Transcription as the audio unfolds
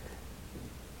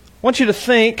I want you to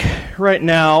think right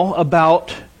now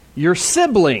about your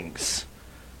siblings.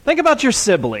 Think about your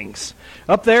siblings.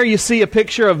 Up there you see a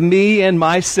picture of me and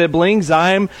my siblings.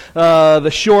 I'm the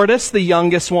shortest, the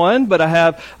youngest one, but I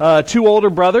have 2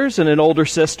 older brothers and an older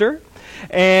sister.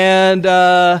 And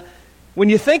when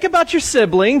you think about your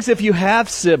siblings, if you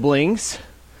have siblings,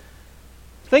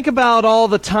 think about all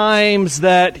the times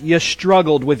that you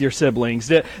struggled with your siblings.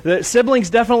 The siblings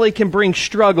definitely can bring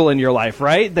struggle in your life,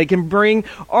 right? They can bring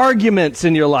arguments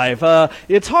in your life.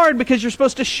 It's hard because you're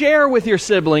supposed to share with your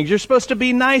siblings. You're supposed to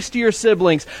be nice to your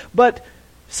siblings. But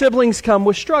siblings come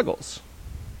with struggles.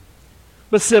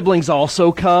 But siblings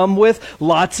also come with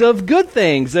lots of good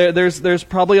things. There's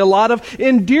probably a lot of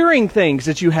endearing things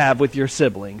that you have with your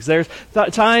siblings. There's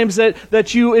times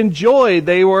that you enjoyed.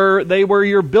 They were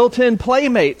your built-in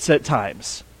playmates at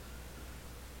times.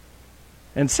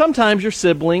 And sometimes your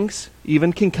siblings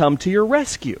even can come to your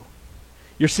rescue.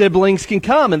 Your siblings can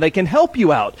come and they can help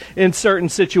you out in certain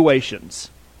situations.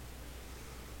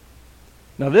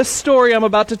 Now, this story I'm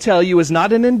about to tell you is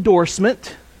not an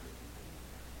endorsement.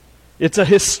 It's a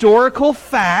historical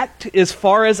fact as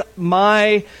far as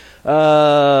my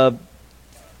 3rd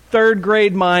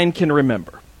grade mind can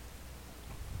remember.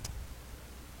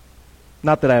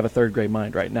 Not that I have a 3rd grade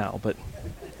mind right now, but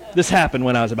this happened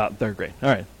when I was about in 3rd grade. All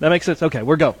right, that makes sense? Okay,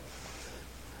 we'll go.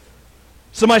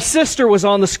 So my sister was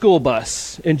on the school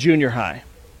bus in junior high.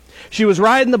 She was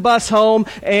riding the bus home,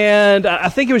 and I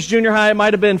think it was junior high. It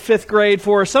might have been 5th grade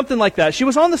for her, something like that. She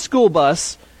was on the school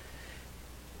bus,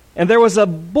 and there was a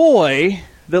boy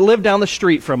that lived down the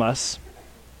street from us,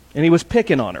 and he was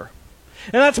picking on her.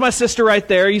 And that's my sister right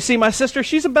there. You see, my sister,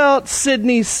 she's about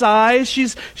Sydney's size.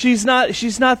 She's not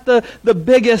the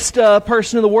biggest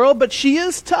person in the world, but she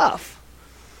is tough.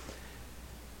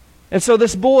 And so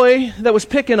this boy that was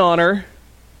picking on her,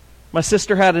 my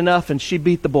sister had enough, and she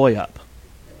beat the boy up.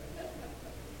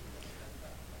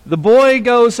 The boy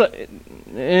goes,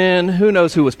 and who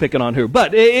knows who was picking on who.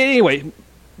 But anyway,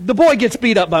 the boy gets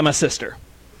beat up by my sister.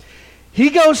 He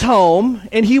goes home,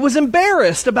 and he was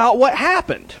embarrassed about what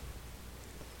happened.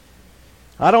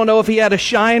 I don't know if he had a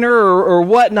shiner or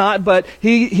whatnot, but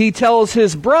he tells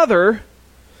his brother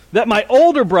that my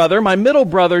older brother, my middle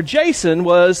brother, Jason,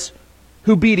 was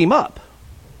who beat him up.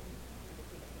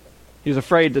 He was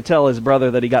afraid to tell his brother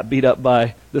that he got beat up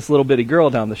by this little bitty girl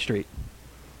down the street.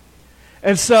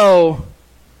 And so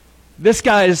this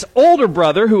guy's older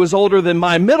brother, who is older than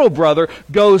my middle brother,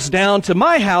 goes down to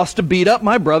my house to beat up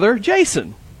my brother,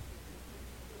 Jason.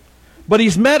 But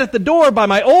he's met at the door by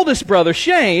my oldest brother,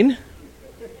 Shane,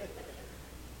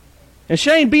 and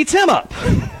Shane beats him up.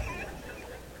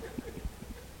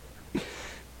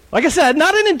 Like I said,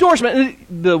 not an endorsement.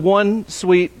 The one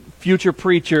sweet future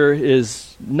preacher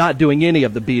is not doing any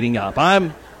of the beating up.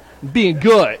 I'm being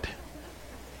good.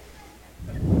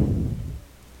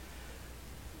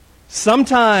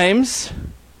 Sometimes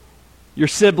your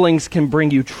siblings can bring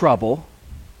you trouble,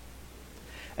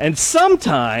 and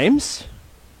sometimes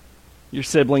your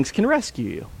siblings can rescue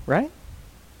you, right?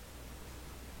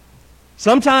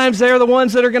 Sometimes they're the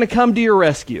ones that are going to come to your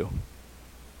rescue.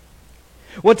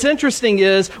 What's interesting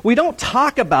is we don't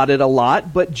talk about it a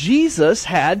lot, but Jesus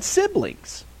had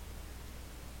siblings.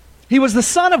 He was the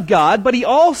Son of God, but he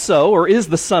also, or is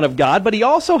the Son of God, but he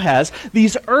also has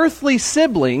these earthly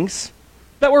siblings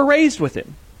that were raised with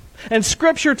him. And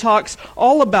Scripture talks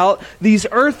all about these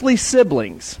earthly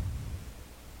siblings.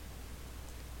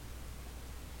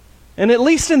 And at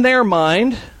least in their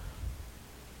mind,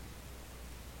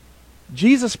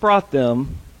 Jesus brought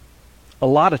them a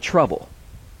lot of trouble.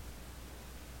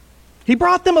 He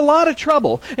brought them a lot of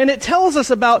trouble. And it tells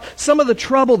us about some of the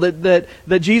trouble that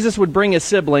Jesus would bring his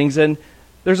siblings. And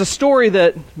there's a story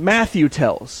that Matthew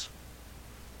tells.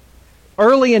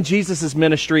 Early in Jesus'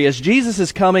 ministry, as Jesus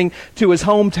is coming to his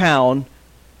hometown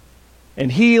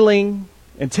and healing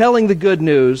and telling the good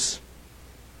news,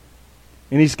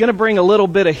 and he's going to bring a little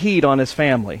bit of heat on his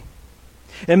family.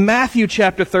 In Matthew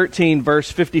chapter 13, verse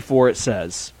 54, it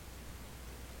says,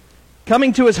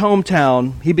 "Coming to his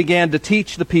hometown, he began to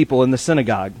teach the people in the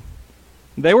synagogue.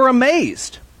 They were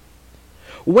amazed.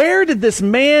 'Where did this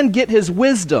man get his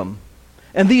wisdom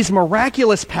and these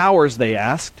miraculous powers?' they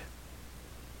asked.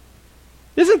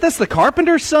 'Isn't this the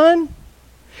carpenter's son?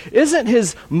 Isn't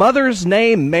his mother's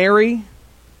name Mary?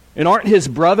 And aren't his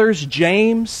brothers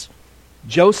James,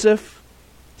 Joseph,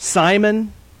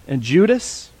 Simon, and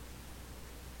Judas?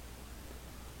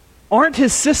 Aren't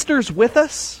his sisters with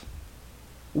us?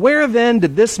 Where then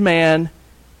did this man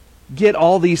get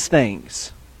all these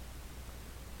things?'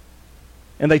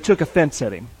 And they took offense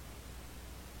at him.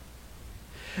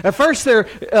 At first, they're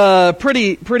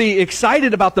pretty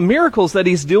excited about the miracles that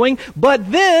he's doing,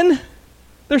 but then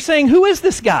they're saying, who is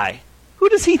this guy? Who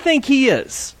does he think he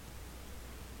is?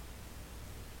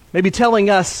 Maybe telling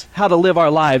us how to live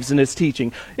our lives in his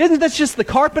teaching. Isn't that just the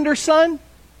carpenter's son?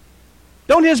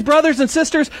 Don't his brothers and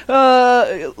sisters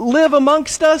live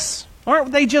amongst us?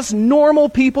 Aren't they just normal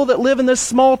people that live in this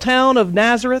small town of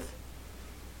Nazareth?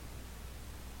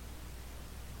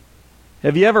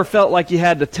 Have you ever felt like you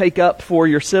had to take up for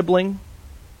your sibling?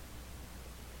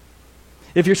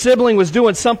 If your sibling was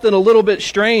doing something a little bit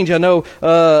strange, I know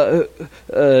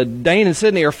Dane and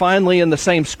Sydney are finally in the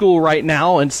same school right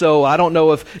now, and so I don't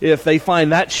know if they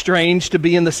find that strange to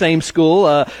be in the same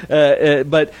school.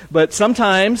 But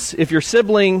sometimes, if your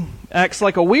sibling acts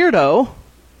like a weirdo,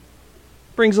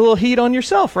 brings a little heat on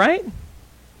yourself, right?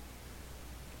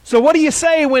 So what do you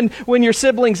say when your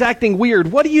sibling's acting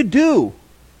weird? What do you do?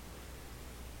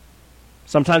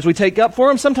 Sometimes we take up for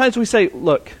them. Sometimes we say,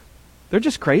 look, they're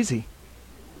just crazy.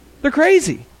 They're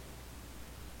crazy.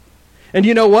 And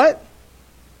you know what?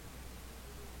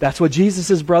 That's what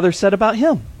Jesus' brother said about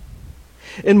him.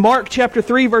 In Mark chapter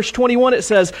 3, verse 21, it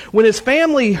says, when his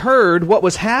family heard what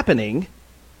was happening,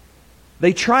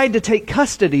 they tried to take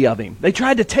custody of him. They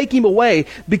tried to take him away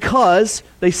because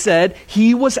they said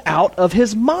he was out of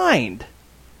his mind.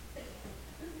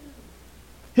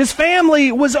 His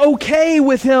family was okay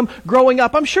with him growing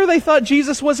up. I'm sure they thought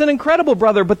Jesus was an incredible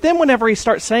brother, but then whenever he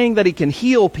starts saying that he can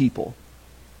heal people,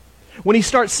 when he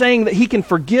starts saying that he can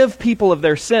forgive people of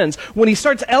their sins, when he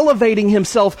starts elevating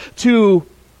himself to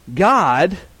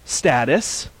God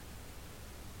status,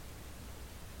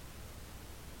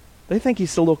 they think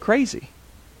he's a little crazy.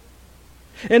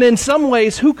 And in some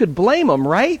ways, who could blame him,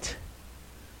 right?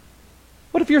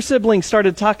 What if your sibling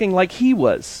started talking like he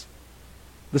was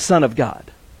the Son of God?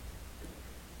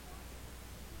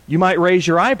 You might raise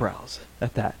your eyebrows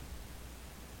at that.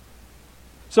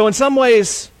 So in some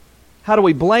ways, how do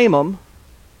we blame them?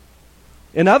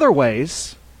 In other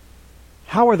ways,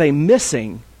 how are they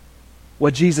missing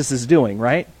what Jesus is doing,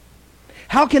 right?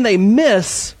 How can they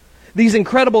miss these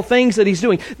incredible things that he's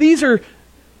doing? These are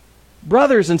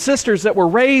brothers and sisters that were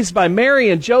raised by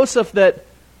Mary and Joseph that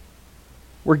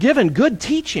were given good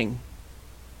teaching.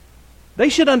 They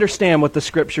should understand what the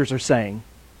Scriptures are saying.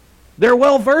 They're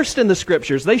well versed in the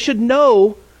Scriptures. They should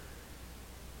know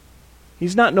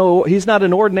he's not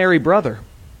an ordinary brother.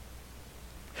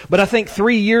 But I think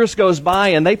 3 years goes by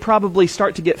and they probably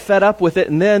start to get fed up with it,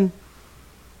 and then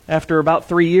after about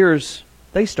 3 years,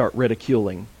 they start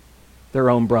ridiculing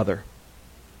their own brother.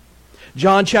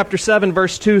 John chapter 7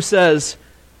 verse 2 says,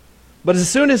 but as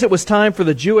soon as it was time for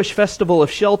the Jewish festival of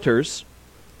shelters,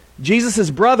 Jesus'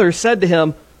 brother said to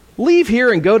him, leave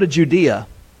here and go to Judea,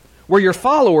 where your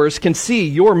followers can see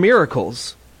your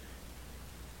miracles.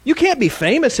 You can't be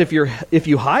famous if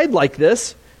you hide like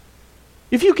this.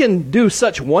 If you can do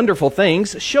such wonderful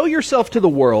things, show yourself to the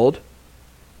world.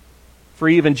 For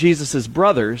even Jesus'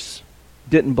 brothers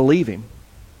didn't believe him.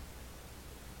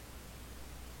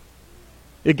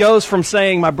 It goes from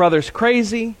saying my brother's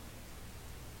crazy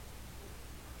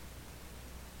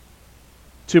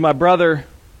to my brother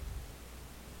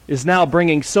is now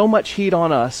bringing so much heat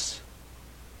on us.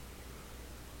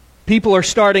 People are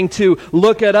starting to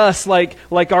look at us like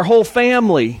our whole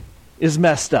family is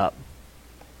messed up.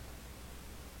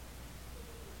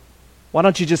 Why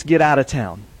don't you just get out of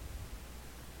town?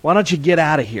 Why don't you get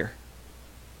out of here?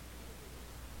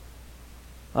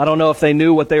 I don't know if they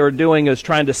knew what they were doing as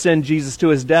trying to send Jesus to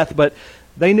his death, but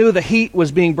they knew the heat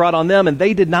was being brought on them, and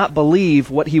they did not believe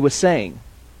what he was saying.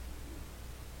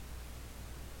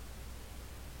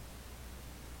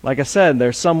 Like I said,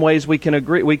 there's some ways we can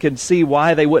agree, we can see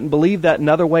why they wouldn't believe that. In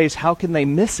other ways, how can they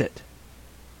miss it?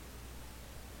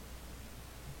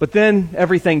 But then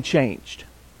everything changed.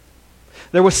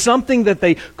 There was something that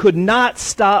they could not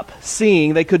stop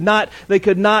seeing. They could not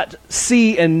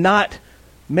see and not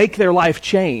make their life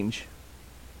change.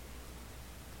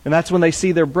 And that's when they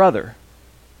see their brother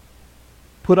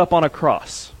put up on a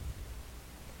cross,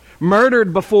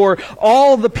 murdered before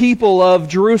all the people of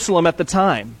Jerusalem at the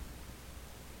time.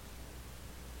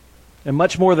 And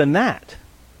much more than that,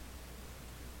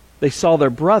 they saw their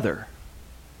brother,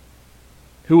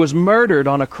 who was murdered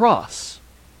on a cross,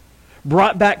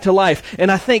 brought back to life.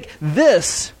 And I think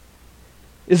this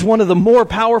is one of the more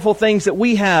powerful things that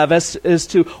we have as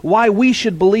to why we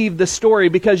should believe this story,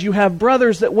 because you have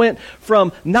brothers that went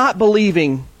from not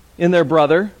believing in their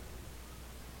brother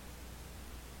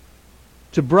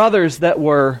to brothers that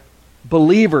were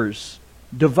believers,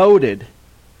 devoted,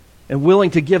 and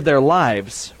willing to give their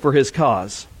lives for his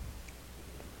cause.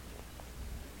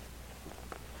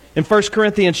 In 1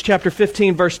 Corinthians chapter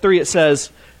 15, verse 3, it says,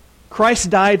 Christ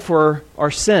died for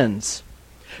our sins,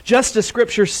 just as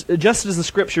the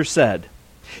Scripture said.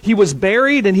 He was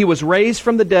buried and he was raised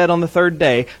from the dead on the third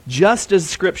day, just as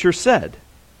Scripture said.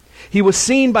 He was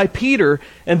seen by Peter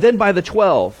and then by the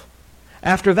 12.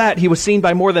 After that, he was seen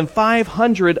by more than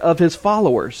 500 of his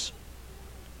followers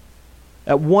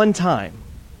at one time,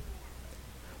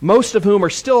 most of whom are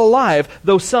still alive,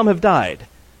 though some have died.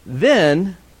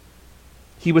 Then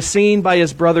he was seen by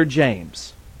his brother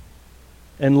James,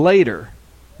 and later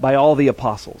by all the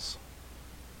apostles.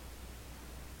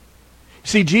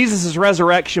 See, Jesus'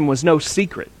 resurrection was no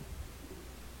secret.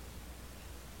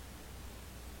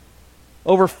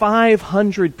 Over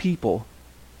 500 people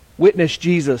witnessed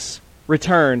Jesus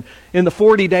return in the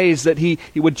 40 days that he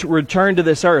would return to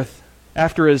this earth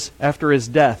after his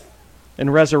death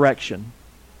and resurrection.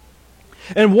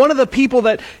 And one of the people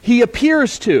that he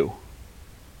appears to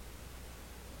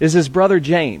is his brother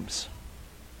James,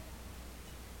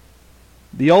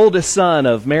 the oldest son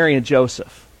of Mary and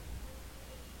Joseph.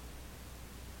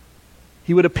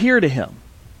 He would appear to him.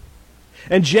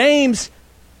 And James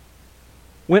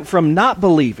went from not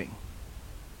believing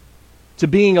to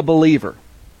being a believer.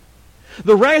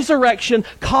 The resurrection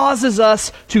causes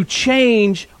us to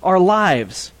change our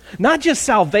lives. Not just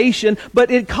salvation,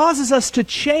 but it causes us to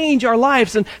change our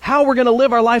lives and how we're going to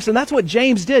live our lives. And that's what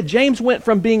James did. James went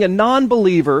from being a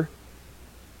non-believer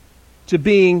to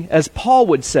being, as Paul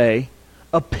would say,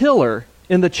 a pillar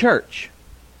in the church.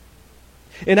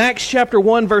 In Acts chapter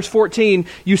 1, verse 14,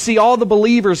 you see all the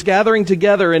believers gathering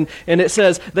together, and it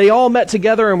says, they all met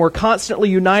together and were constantly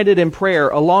united in prayer,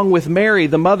 along with Mary,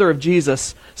 the mother of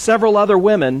Jesus, several other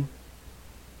women,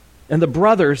 and the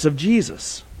brothers of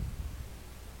Jesus.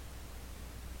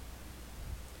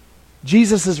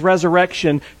 Jesus'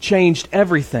 resurrection changed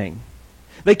everything.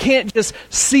 They can't just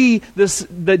see this,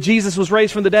 that Jesus was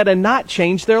raised from the dead and not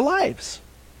change their lives.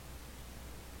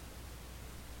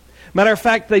 Matter of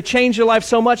fact, they changed their life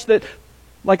so much that,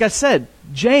 like I said,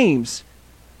 James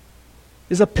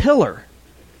is a pillar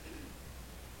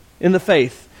in the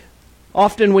faith.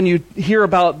 Often when you hear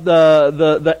about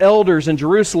the elders in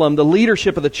Jerusalem, the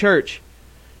leadership of the church,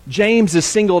 James is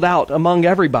singled out among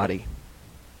everybody.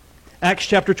 Acts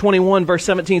chapter 21, verse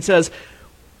 17 says,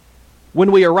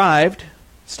 when we arrived,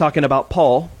 it's talking about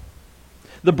Paul,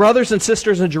 the brothers and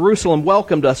sisters in Jerusalem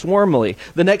welcomed us warmly.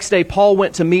 The next day, Paul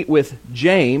went to meet with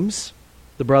James,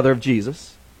 the brother of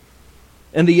Jesus,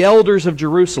 and the elders of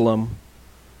Jerusalem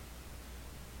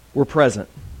were present.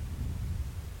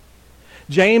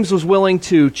 James was willing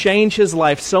to change his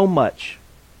life so much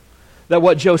that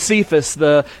what Josephus,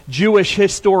 the Jewish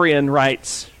historian,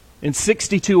 writes in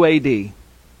 62 AD,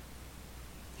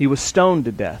 he was stoned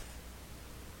to death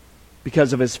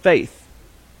because of his faith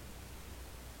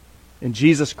in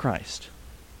Jesus Christ,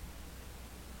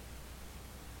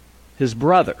 his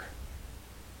brother,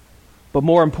 but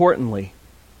more importantly,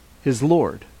 his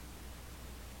Lord.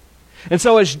 And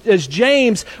so as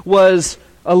James was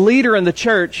a leader in the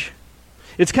church,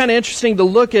 it's kind of interesting to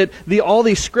look at all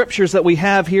these scriptures that we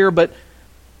have here, but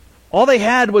all they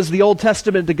had was the Old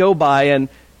Testament to go by, and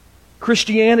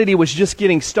Christianity was just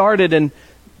getting started, and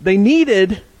they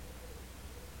needed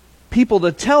people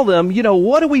to tell them,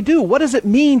 what do we do? What does it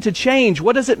mean to change?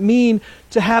 What does it mean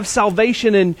to have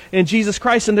salvation in Jesus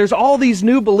Christ? And there's all these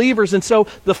new believers. And so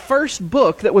the first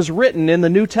book that was written in the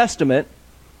New Testament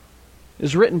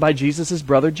is written by Jesus'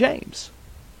 brother James.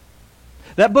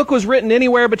 That book was written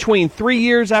anywhere between 3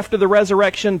 years after the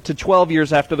resurrection to 12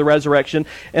 years after the resurrection.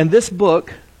 And this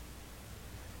book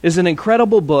is an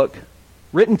incredible book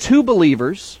written to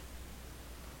believers,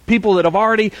 people that have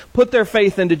already put their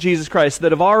faith into Jesus Christ,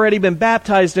 that have already been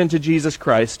baptized into Jesus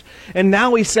Christ. And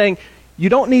now he's saying, you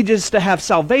don't need just to have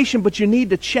salvation, but you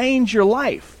need to change your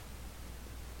life.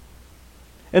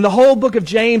 And the whole book of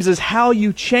James is how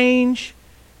you change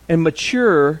and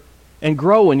mature and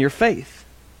grow in your faith.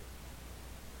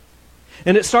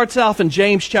 And it starts off in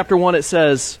James chapter 1, it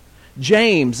says,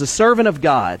 James, the servant of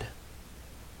God,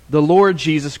 the Lord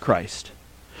Jesus Christ,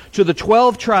 to the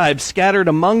 12 tribes scattered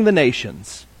among the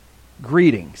nations,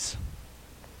 greetings.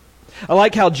 I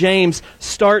like how James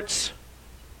starts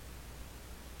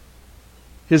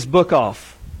his book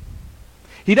off.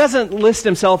 He doesn't list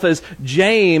himself as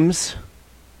James,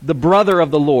 the brother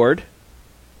of the Lord,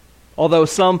 although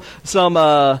some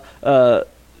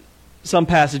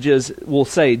passages will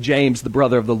say James, the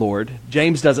brother of the Lord.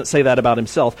 James doesn't say that about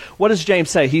himself. What does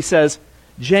James say? He says,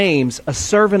 James, a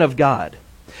servant of God.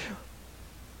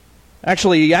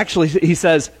 Actually, he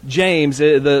says James,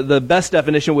 the best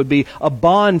definition would be a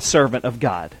bond servant of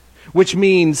God, which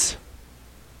means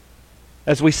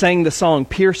as we sang the song,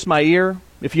 Pierce My Ear.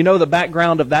 If you know the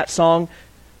background of that song,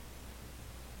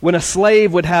 when a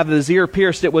slave would have his ear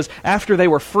pierced, it was after they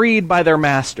were freed by their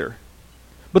master.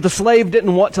 But the slave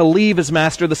didn't want to leave his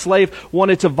master. The slave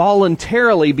wanted to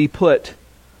voluntarily be put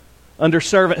under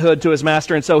servanthood to his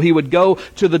master, and so he would go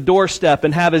to the doorstep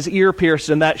and have his ear pierced,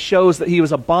 and that shows that he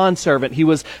was a bondservant. He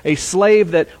was a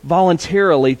slave that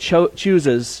voluntarily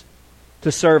chooses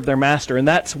to serve their master, and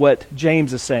that's what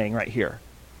James is saying right here.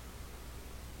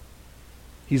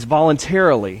 He's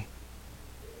voluntarily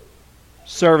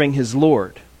serving his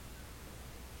Lord,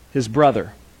 his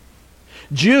brother.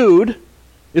 Jude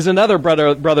is another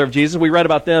brother of Jesus. We read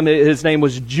about them. His name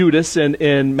was Judas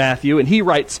in Matthew, and he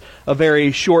writes a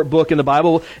very short book in the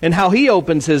Bible. And how he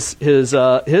opens his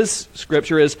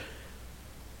scripture is,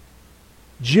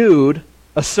 Jude,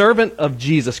 a servant of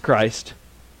Jesus Christ,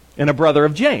 and a brother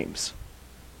of James.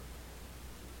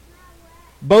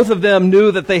 Both of them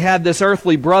knew that they had this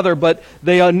earthly brother, but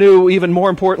they knew, even more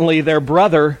importantly, their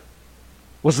brother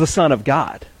was the Son of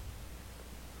God.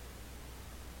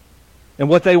 And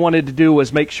what they wanted to do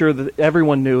was make sure that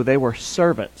everyone knew they were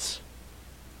servants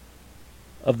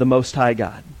of the Most High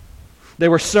God. They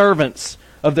were servants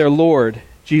of their Lord,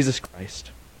 Jesus Christ.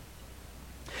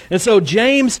 And so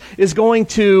James is going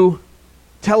to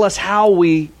tell us how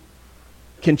we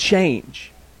can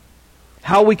change,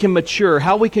 how we can mature,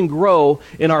 how we can grow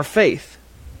in our faith.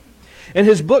 And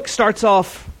his book starts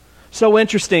off so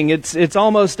interesting. It's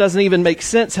almost doesn't even make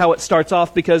sense how it starts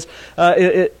off, because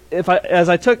I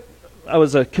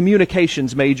was a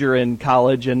communications major in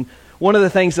college, and one of the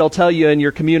things they'll tell you in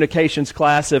your communications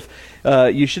class, if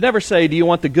you should never say, do you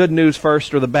want the good news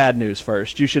first or the bad news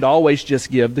first? You should always just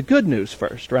give the good news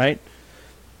first, right?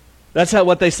 That's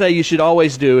what they say you should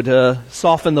always do to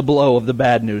soften the blow of the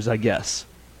bad news, I guess.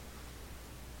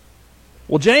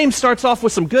 Well, James starts off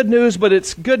with some good news, but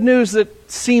it's good news that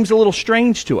seems a little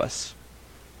strange to us.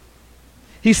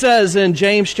 He says in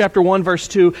James chapter 1, verse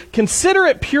 2, "Consider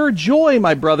it pure joy,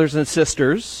 my brothers and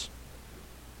sisters,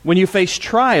 when you face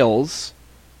trials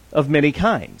of many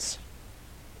kinds."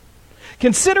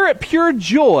 Consider it pure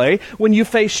joy when you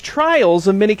face trials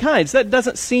of many kinds. That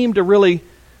doesn't seem to really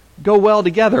go well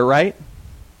together, right?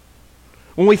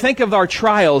 When we think of our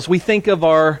trials, we think of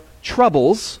our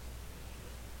troubles.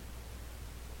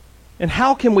 And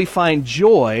how can we find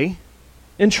joy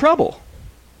in trouble?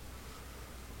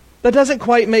 That doesn't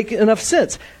quite make enough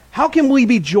sense. How can we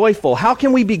be joyful? How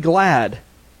can we be glad?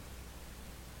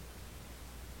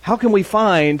 How can we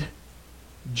find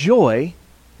joy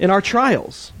in our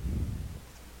trials?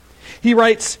 He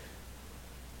writes,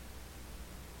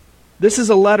 this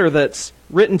is a letter that's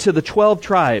written to the 12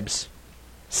 tribes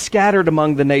scattered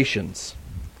among the nations.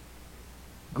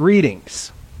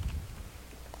 Greetings.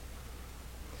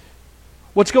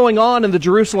 What's going on in the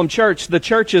Jerusalem church? The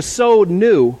church is so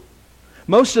new.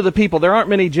 Most of the people, there aren't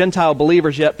many Gentile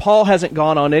believers yet. Paul hasn't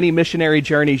gone on any missionary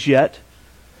journeys yet.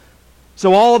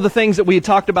 So all of the things that we had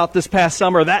talked about this past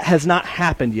summer, that has not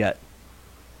happened yet.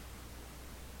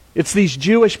 It's these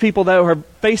Jewish people that are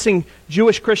facing,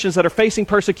 Jewish Christians that are facing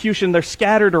persecution. They're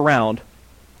scattered around.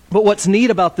 But what's neat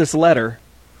about this letter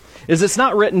is it's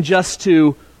not written just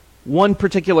to one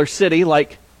particular city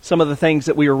like some of the things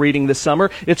that we were reading this summer.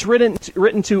 It's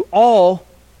written to all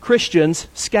Christians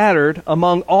scattered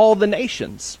among all the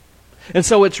nations. And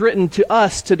so it's written to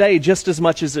us today just as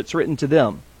much as it's written to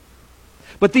them.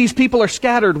 But these people are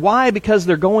scattered. Why? Because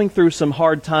they're going through some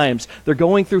hard times. They're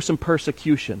going through some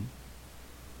persecution.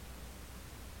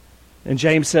 And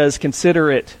James says,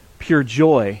 consider it pure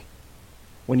joy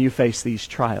when you face these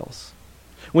trials,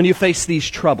 when you face these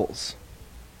troubles.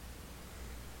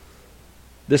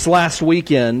 This last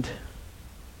weekend,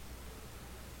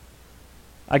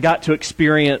 I got to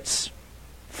experience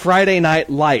Friday Night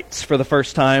Lights for the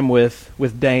first time with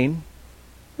Dane.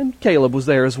 And Caleb was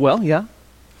there as well, yeah.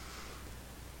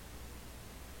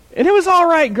 And it was all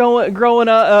right growing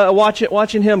up,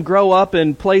 watching him grow up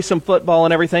and play some football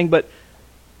and everything. But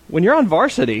when you're on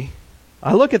varsity,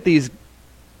 I look at these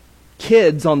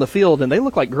kids on the field and they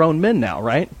look like grown men now,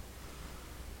 right?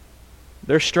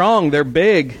 They're strong, they're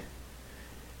big.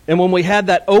 And when we had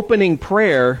that opening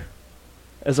prayer,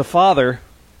 as a father,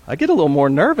 I get a little more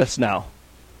nervous now,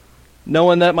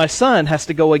 knowing that my son has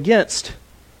to go against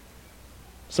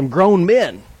some grown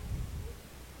men.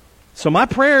 So my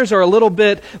prayers are a little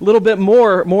bit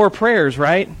more prayers,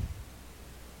 right?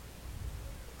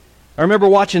 I remember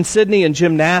watching Sydney in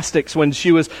gymnastics when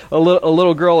she was a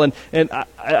little girl, and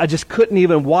I just couldn't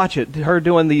even watch it. Her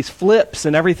doing these flips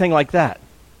and everything like that.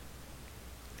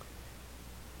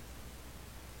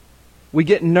 We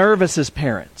get nervous as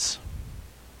parents.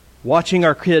 watching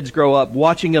our kids grow up,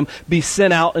 watching them be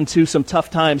sent out into some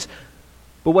tough times.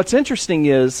 But what's interesting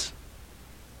is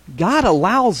God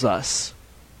allows us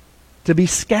to be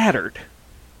scattered.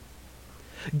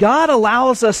 God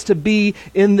allows us to be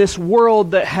in this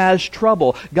world that has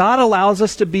trouble. God allows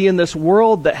us to be in this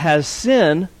world that has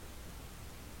sin.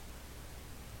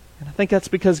 And I think that's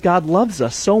because God loves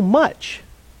us so much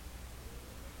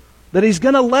that He's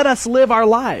going to let us live our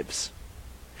lives.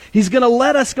 He's going to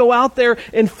let us go out there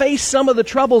and face some of the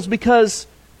troubles because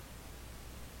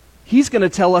He's going to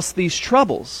tell us these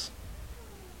troubles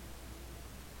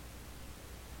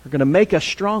are going to make us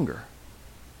stronger.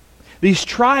 These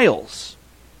trials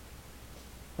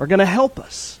are going to help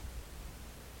us.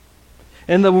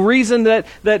 And the reason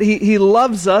that he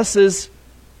loves us is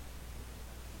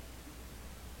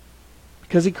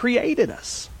because He created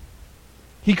us.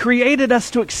 He created us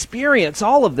to experience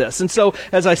all of this. And so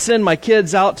as I send my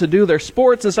kids out to do their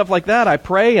sports and stuff like that, I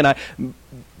pray and I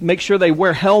make sure they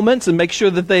wear helmets and make sure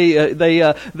that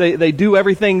they do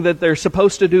everything that they're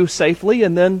supposed to do safely,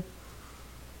 and then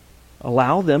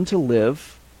allow them to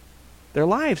live their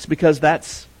lives, because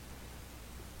that's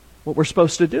what we're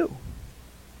supposed to do.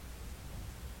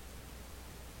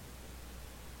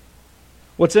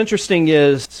 What's interesting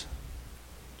is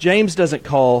James doesn't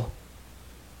call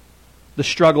the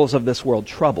struggles of this world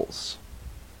troubles.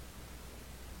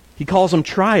 He calls them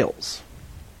trials.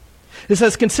 It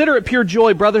says, "Consider it pure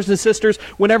joy, brothers and sisters,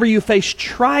 whenever you face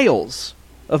trials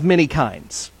of many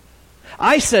kinds."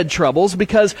 I said troubles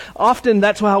because often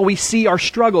that's how we see our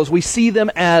struggles. We see them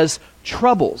as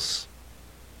troubles.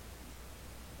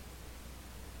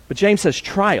 But James says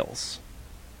trials.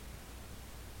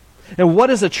 And what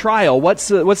is a trial? What's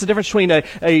the difference between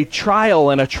a trial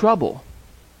and a trouble?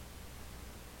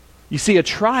 You see, a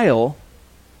trial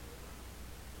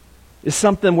is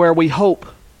something where we hope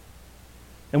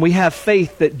and we have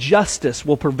faith that justice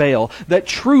will prevail, that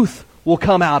truth will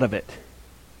come out of it.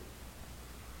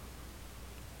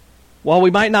 While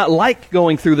we might not like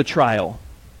going through the trial,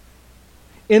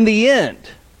 in the end,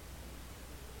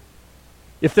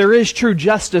 if there is true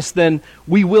justice, then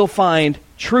we will find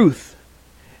truth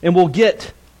and we'll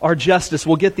get our justice.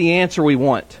 We'll get the answer we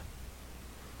want.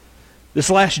 This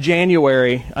last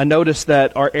January, I noticed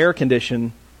that our air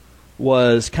condition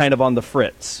was kind of on the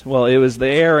fritz. Well, it was the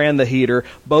air and the heater.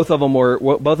 Both of them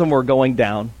were going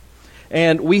down.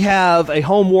 And we have a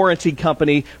home warranty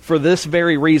company for this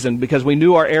very reason, because we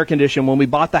knew our air condition when we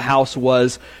bought the house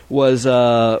was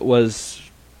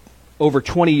over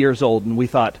 20 years old, and we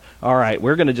thought, all right,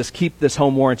 we're going to just keep this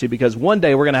home warranty because one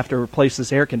day we're going to have to replace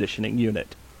this air conditioning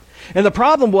unit. And the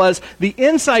problem was the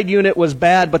inside unit was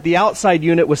bad, but the outside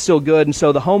unit was still good, and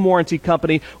so the home warranty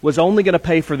company was only going to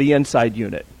pay for the inside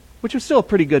unit, which was still a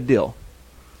pretty good deal.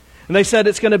 And they said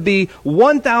it's going to be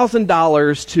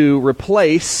 $1,000 to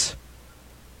replace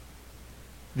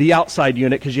the outside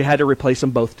unit because you had to replace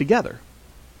them both together.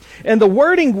 And the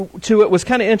wording to it was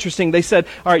kind of interesting. They said,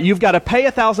 all right, you've got to pay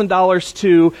 $1,000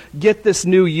 to get this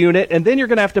new unit, and then you're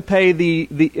going to have to pay the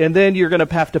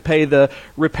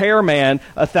repairman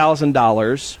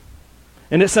 $1,000.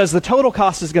 And it says the total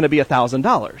cost is going to be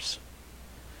 $1,000.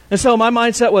 And so my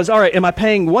mindset was, all right, am I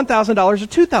paying $1,000 or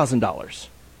 $2,000?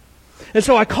 And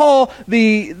so I call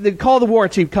the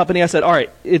warranty company. I said, all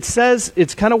right, it says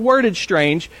it's kind of worded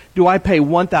strange. Do I pay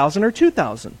 $1,000 or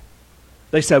 $2,000?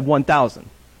 They said $1,000.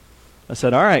 I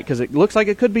said, all right, because it looks like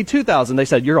it could be $2,000. They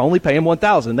said, you're only paying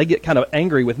 $1,000. They get kind of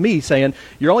angry with me saying,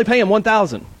 you're only paying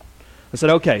 $1,000. I said,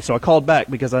 okay. So I called back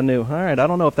because I knew, all right, I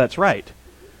don't know if that's right.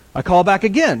 I called back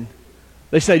again.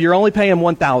 They said, you're only paying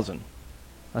 $1,000.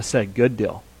 I said, good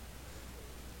deal.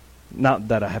 Not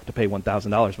that I have to pay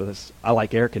 $1,000 for this. I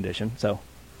like air condition, so.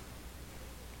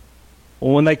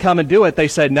 Well, when they come and do it, they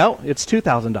said, no, it's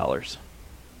 $2,000.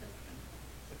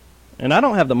 And I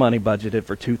don't have the money budgeted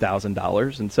for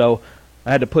 $2,000, and so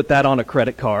I had to put that on a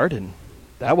credit card, and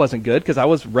that wasn't good because I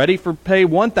was ready for pay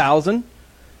 $1,000,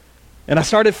 and I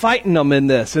started fighting them in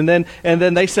this, and then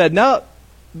they said, no,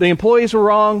 the employees were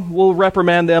wrong. We'll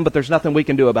reprimand them, but there's nothing we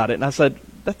can do about it. And I said,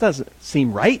 that doesn't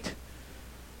seem right.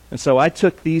 And so I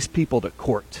took these people to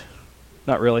court.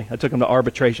 Not really. I took them to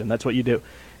arbitration. That's what you do.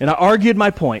 And I argued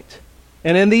my point.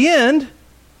 And in the end,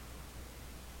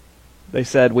 they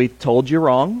said, we told you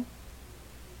wrong,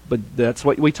 but that's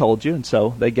what we told you. And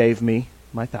so they gave me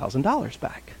my $1,000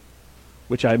 back,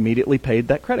 which I immediately paid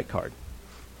that credit card.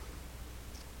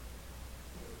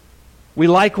 We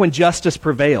like when justice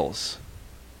prevails.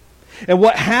 And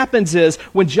what happens is,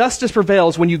 when justice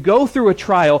prevails, when you go through a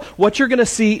trial, what you're going to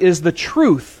see is the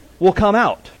truth will come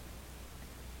out.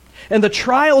 And the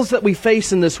trials that we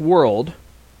face in this world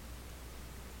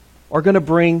are going to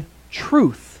bring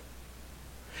truth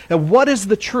And what is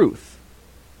the truth?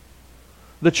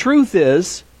 The truth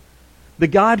is that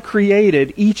God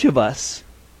created each of us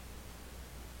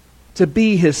to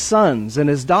be His sons and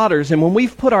His daughters. And when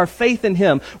we've put our faith in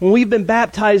Him, when we've been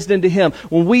baptized into Him,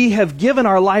 when we have given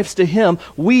our lives to Him,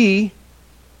 we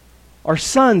are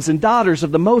sons and daughters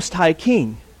of the Most High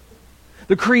King,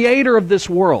 the Creator of this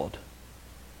world.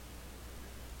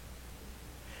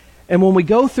 And when we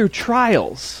go through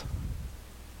trials,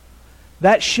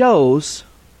 that shows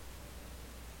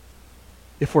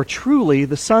if we're truly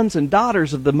the sons and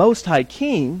daughters of the Most High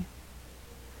King,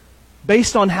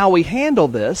 based on how we handle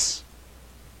this,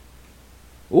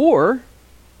 or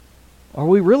are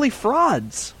we really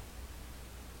frauds?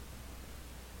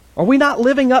 Are we not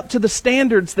living up to the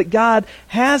standards that God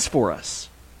has for us?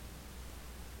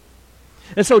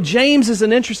 And so James is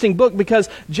an interesting book because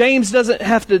James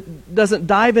doesn't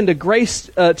dive into grace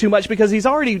too much, because he's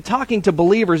already talking to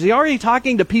believers. He's already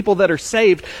talking to people that are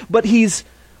saved, but he's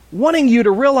wanting you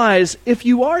to realize if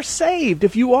you are saved,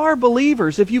 if you are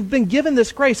believers, if you've been given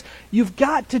this grace, you've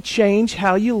got to change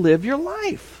how you live your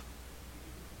life.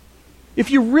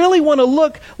 If you really want to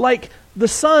look like the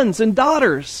sons and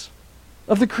daughters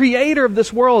of the Creator of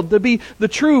this world, to be the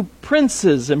true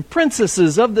princes and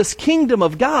princesses of this kingdom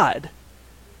of God,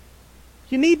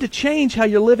 you need to change how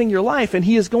you're living your life. And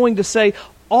he is going to say,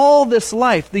 all this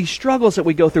life, these struggles that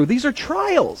we go through, these are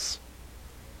trials.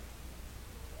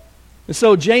 And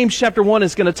so James chapter 1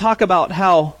 is going to talk about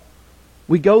how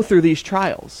we go through these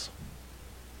trials.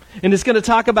 And it's going to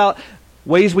talk about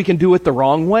ways we can do it the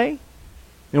wrong way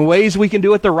and ways we can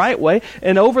do it the right way.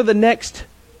 And over the next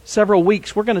several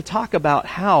weeks, we're going to talk about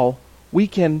how we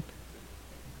can,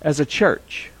 as a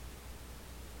church,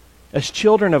 as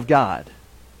children of God,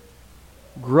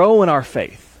 grow in our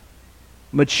faith,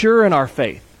 mature in our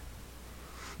faith.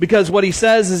 Because what he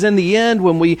says is, in the end,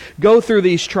 when we go through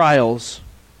these trials,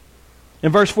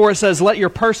 in verse 4 it says, "Let your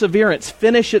perseverance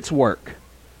finish its work,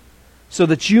 so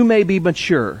that you may be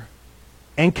mature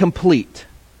and complete,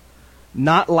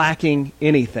 not lacking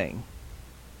anything."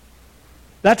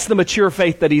 That's the mature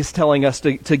faith that he's telling us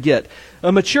to get.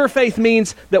 A mature faith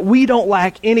means that we don't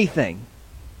lack anything.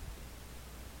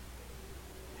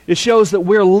 It shows that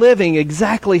we're living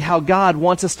exactly how God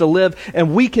wants us to live,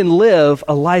 and we can live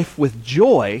a life with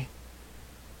joy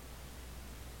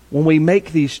when we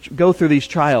go through these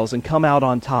trials and come out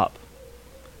on top.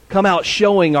 Come out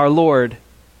showing our Lord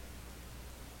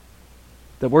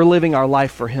that we're living our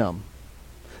life for Him.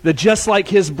 That just like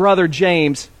his brother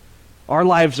James, our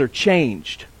lives are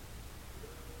changed.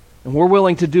 And we're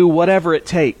willing to do whatever it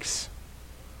takes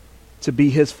to be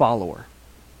His follower.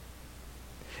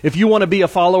 If you want to be a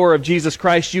follower of Jesus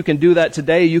Christ, you can do that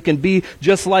today. You can be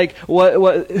just like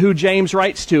who James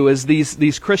writes to, as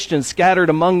these Christians scattered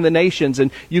among the nations,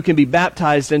 and you can be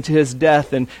baptized into His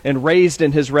death and raised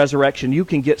in His resurrection. You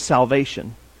can get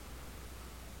salvation.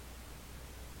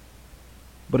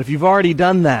 But if you've already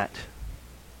done that,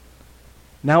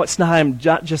 now it's time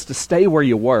not just to stay where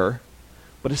you were,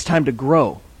 but it's time to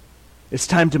grow. It's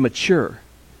time to mature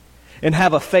and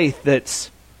have a faith that's,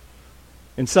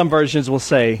 in some versions will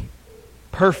say,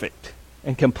 perfect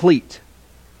and complete.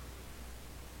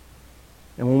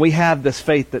 And when we have this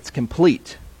faith that's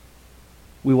complete,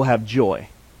 we will have joy.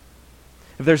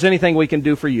 If there's anything we can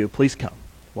do for you, please come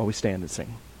while we stand and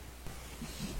sing.